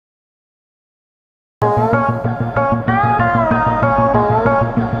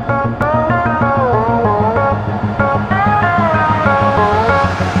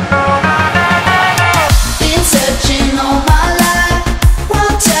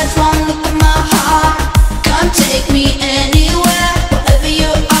look at my heart. Come take me anywhere, wherever you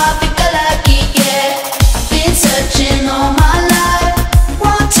are, pick a lucky, yeah. I've been searching all my life,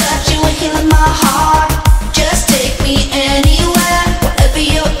 won't touch you and healing my heart. Just take me anywhere, wherever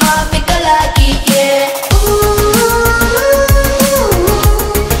you are, pick a lucky, yeah.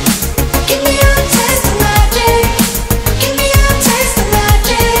 Give me a taste of magic. Give me a taste of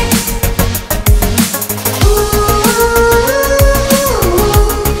magic.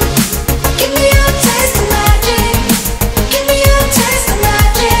 Give me a taste of magic. Give me a taste of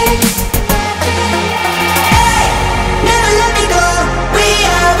magic. Hey, never let me go. We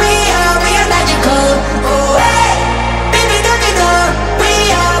are magical. Oh, hey, baby, don't you know? We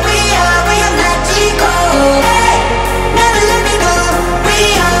are magical. Hey, never let me go. We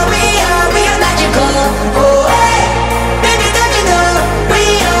are magical. Oh, hey, baby, don't you know? We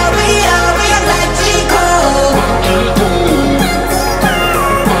are magical.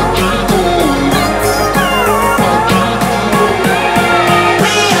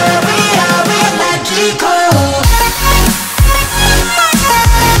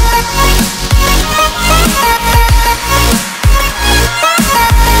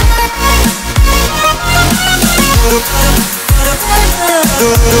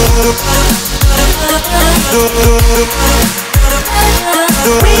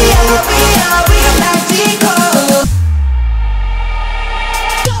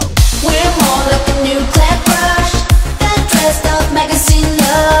 We're more like a nuclear crush, that dressed up magazine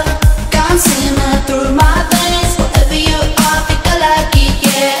love. Come simmer through my veins, wherever you are, pick a lucky,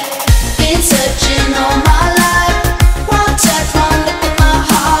 yeah. Been searching all my life, one touch, one look at my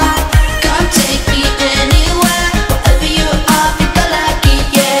heart. Come take me anywhere, wherever you are, pick a lucky,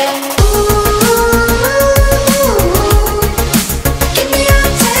 yeah. Give me a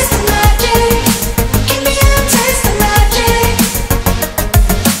taste of magic. Give me a taste of magic.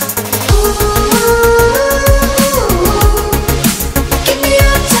 Give me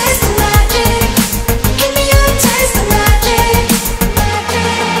a taste of magic. Give me a taste of magic.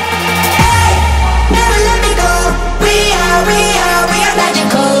 Hey, never let me go. We are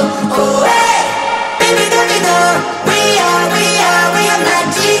magical. Oh, hey, baby, don't you know? We are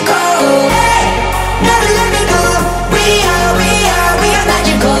magical. Hey, never let me go. We are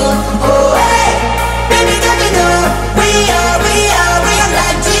magical. Oh, hey, baby, don't you know? We are magical.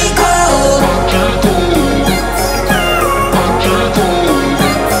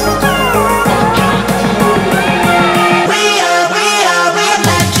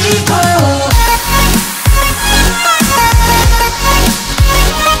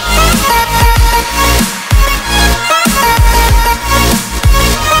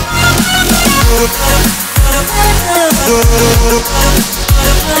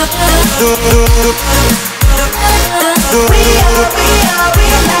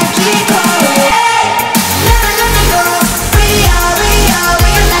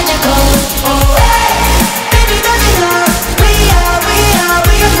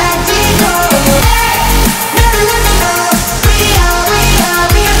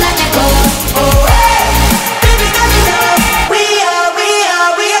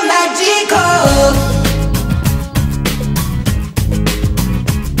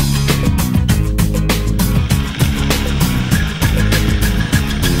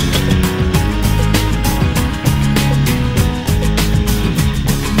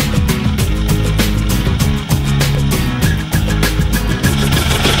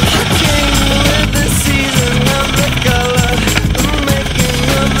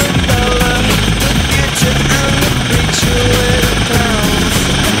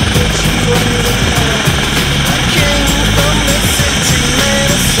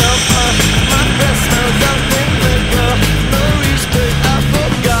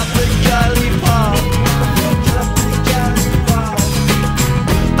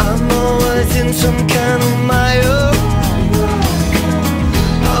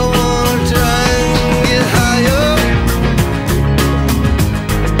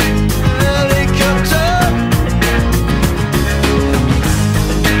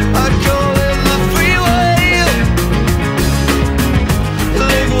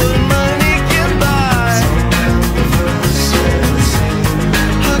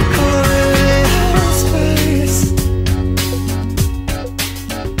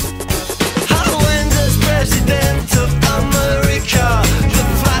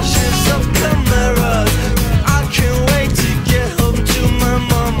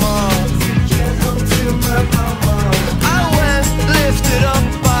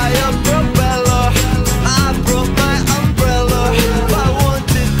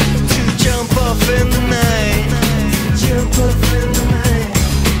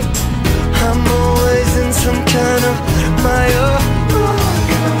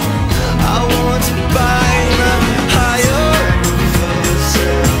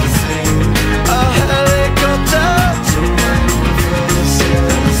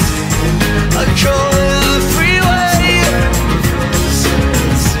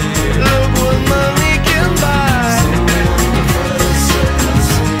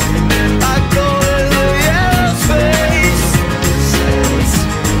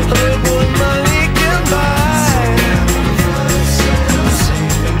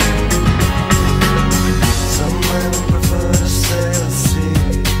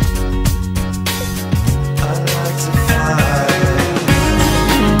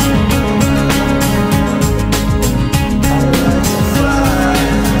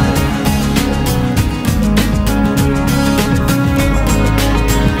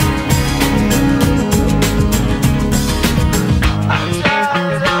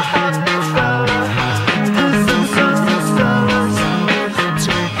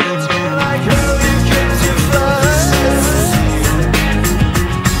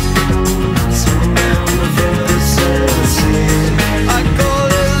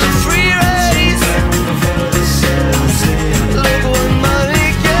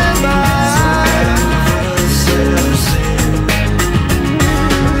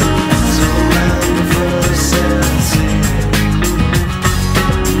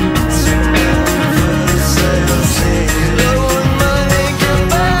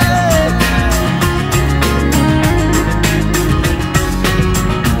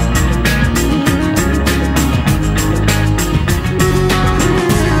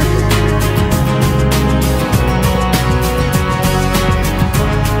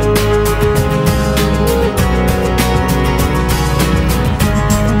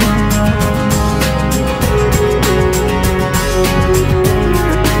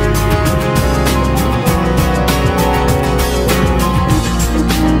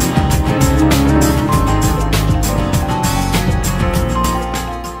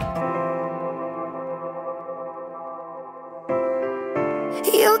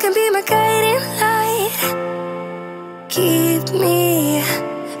 You can be my guiding light, keep me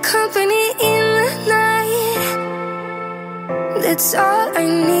company in the night. That's all I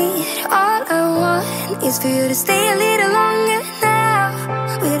need, all I want is for you to stay a little longer now,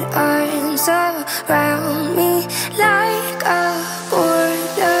 with arms around me like a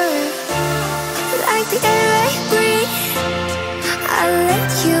border. Like the air I breathe, I'll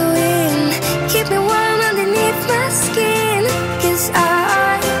let you in, keep me warm underneath my skin. 'Cause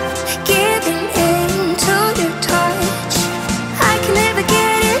I'm giving in to your touch, I can never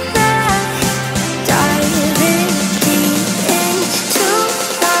get enough. Diving deep into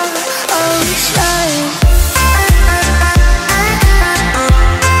the ocean.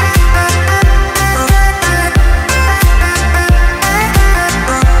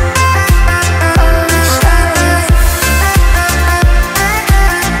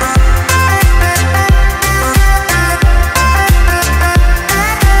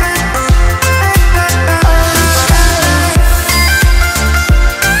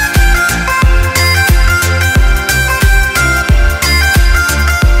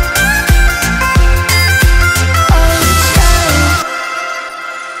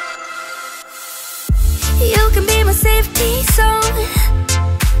 You can be my safety zone,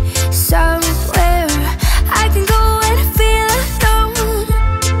 so